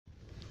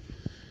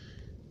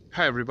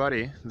Hi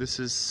everybody,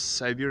 this is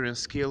Siberian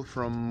Scale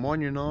from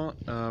Monino,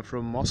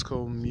 from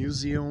Moscow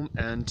Museum,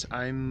 and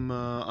I'm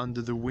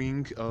under the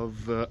wing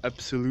of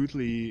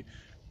absolutely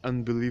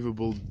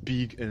unbelievable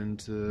big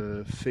and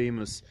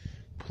famous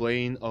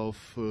plane of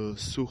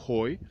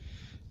Sukhoi,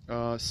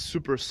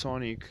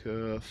 supersonic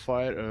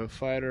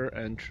fighter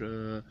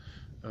and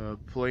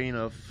plane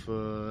of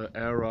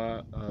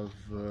era of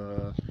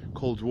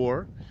Cold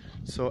War.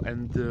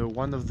 And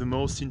one of the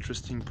most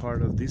interesting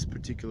part of this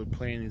particular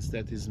plane is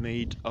that is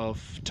made of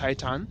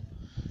titan,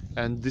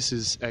 and this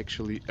is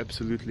actually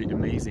absolutely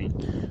amazing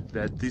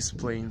that this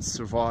plane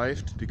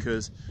survived,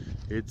 because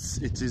it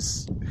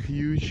is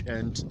huge,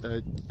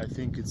 and I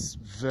think it's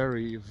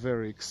very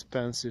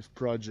expensive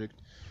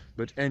project.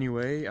 But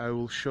anyway, I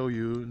will show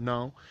you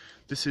now.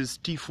 This is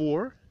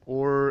T-4,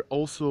 or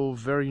also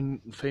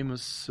very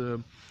famous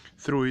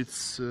through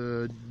its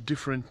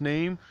different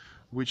name,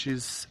 which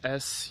is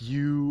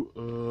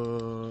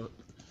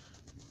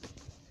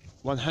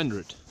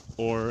Su-100,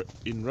 or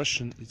in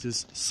Russian it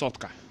is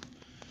Sotka.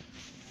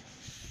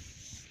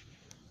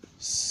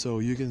 So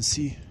you can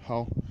see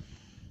how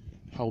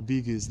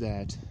big is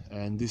that,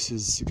 and this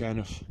is kind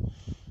of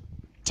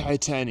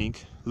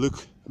Titanic.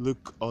 Look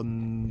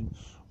on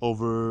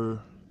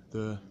over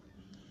the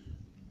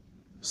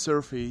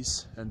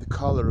surface and the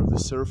color of the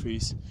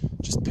surface.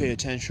 Just pay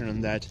attention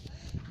on that,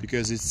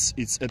 because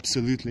it's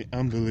absolutely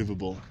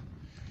unbelievable.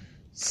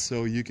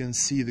 So you can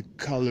see the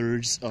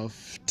colors of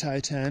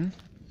titan,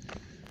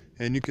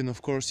 and you can,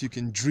 of course, you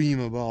can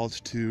dream about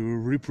to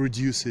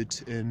reproduce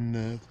it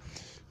in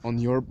on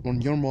your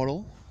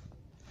model.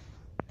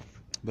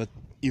 But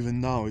even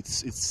now it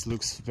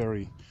looks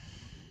very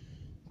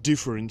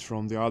different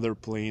from the other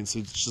planes.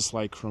 It's just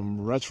like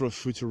from retro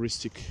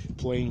futuristic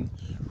plane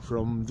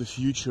from the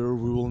future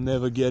we will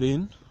never get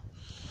in.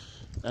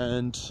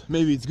 And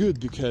maybe it's good,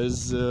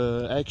 because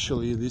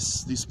actually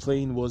this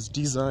plane was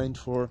designed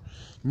for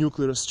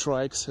nuclear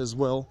strikes as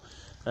well,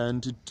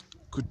 and it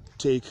could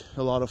take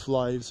a lot of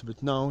lives.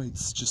 But now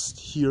it's just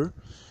here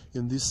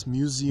in this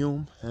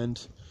museum,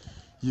 and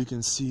you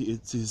can see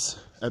it is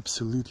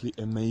absolutely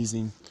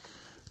amazing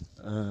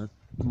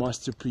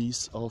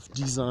masterpiece of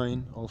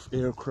design of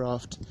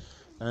aircraft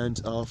and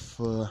of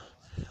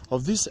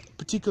this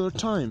particular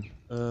time,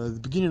 the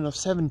beginning of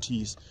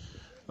 70s.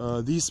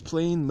 This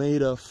plane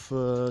made of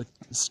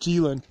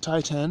steel and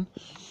titan,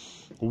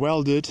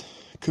 welded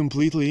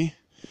completely,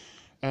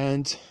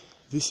 and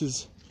this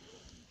is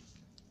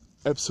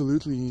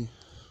absolutely,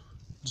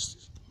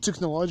 just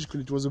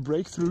technologically, it was a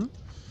breakthrough.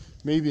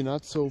 Maybe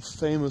not so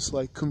famous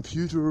like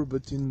computer,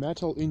 but in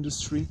metal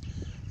industry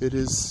it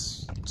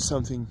is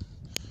something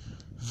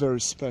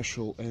very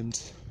special, and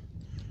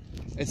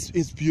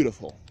it's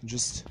beautiful.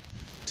 Just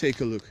take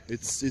a look.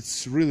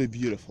 It's really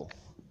beautiful.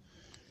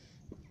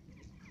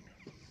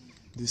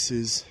 This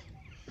is,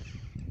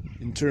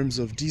 in terms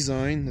of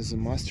design, as a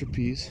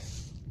masterpiece.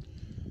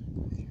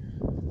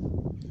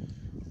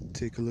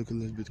 Take a look a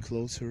little bit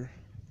closer.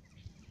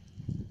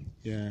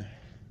 Yeah.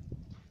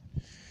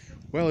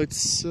 Well, it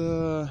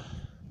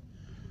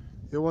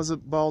was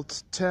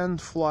about 10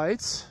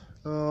 flights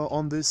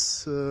on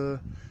this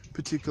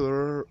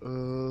particular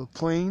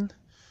plane,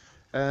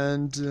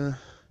 and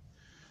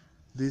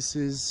this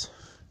is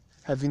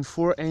having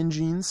 4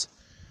 engines.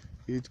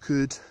 It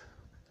could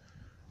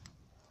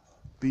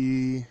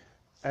be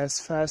as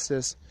fast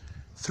as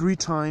 3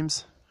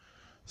 times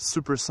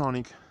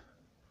supersonic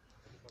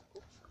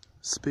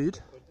speed.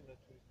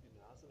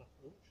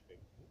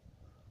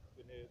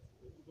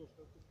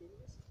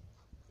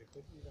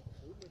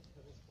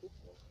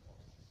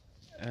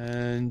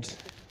 And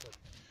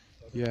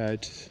yeah,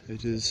 it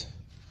is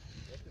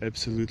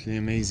absolutely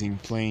amazing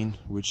plane,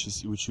 which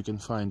you can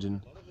find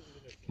in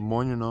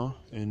Monino,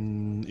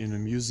 in a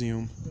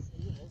museum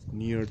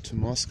near to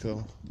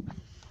Moscow.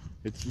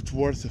 It's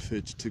worth of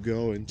it to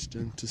go and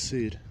to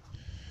see it,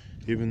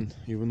 even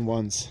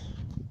once,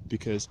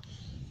 because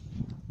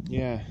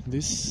yeah,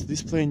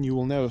 this plane you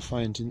will never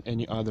find in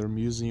any other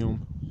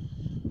museum,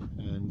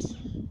 and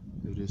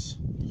it's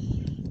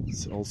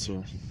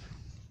also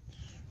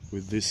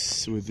with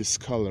this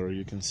color.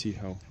 You can see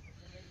how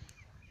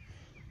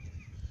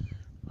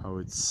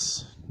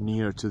it's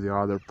near to the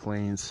other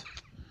planes.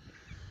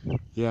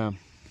 Yeah.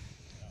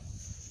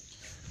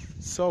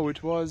 So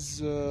it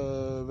was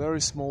a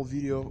very small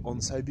video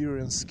on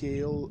Siberian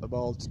Scale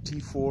about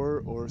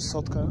T-4 or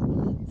Sotka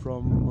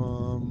from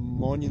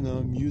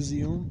Monino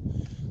Museum.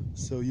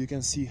 So you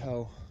can see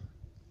how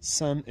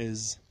sun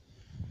is.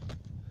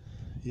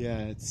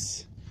 Yeah,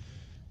 it's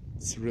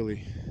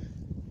really,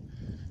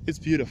 it's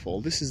beautiful.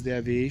 This is the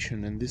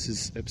aviation, and this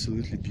is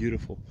absolutely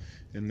beautiful,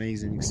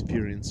 amazing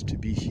experience to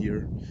be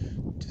here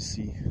to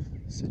see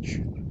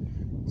such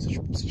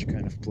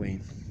kind of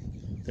plane.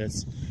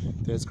 That's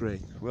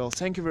great. Well,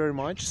 thank you very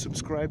much.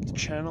 Subscribe to the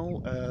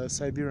channel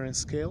Siberian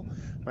Scale.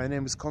 My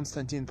name is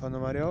Konstantin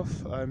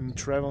Ponomaryov. I'm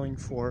traveling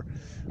for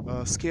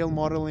scale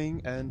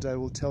modeling, and I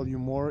will tell you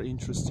more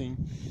interesting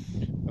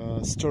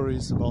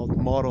stories about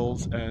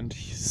models and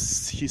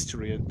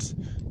history and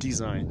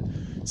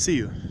design. See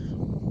you.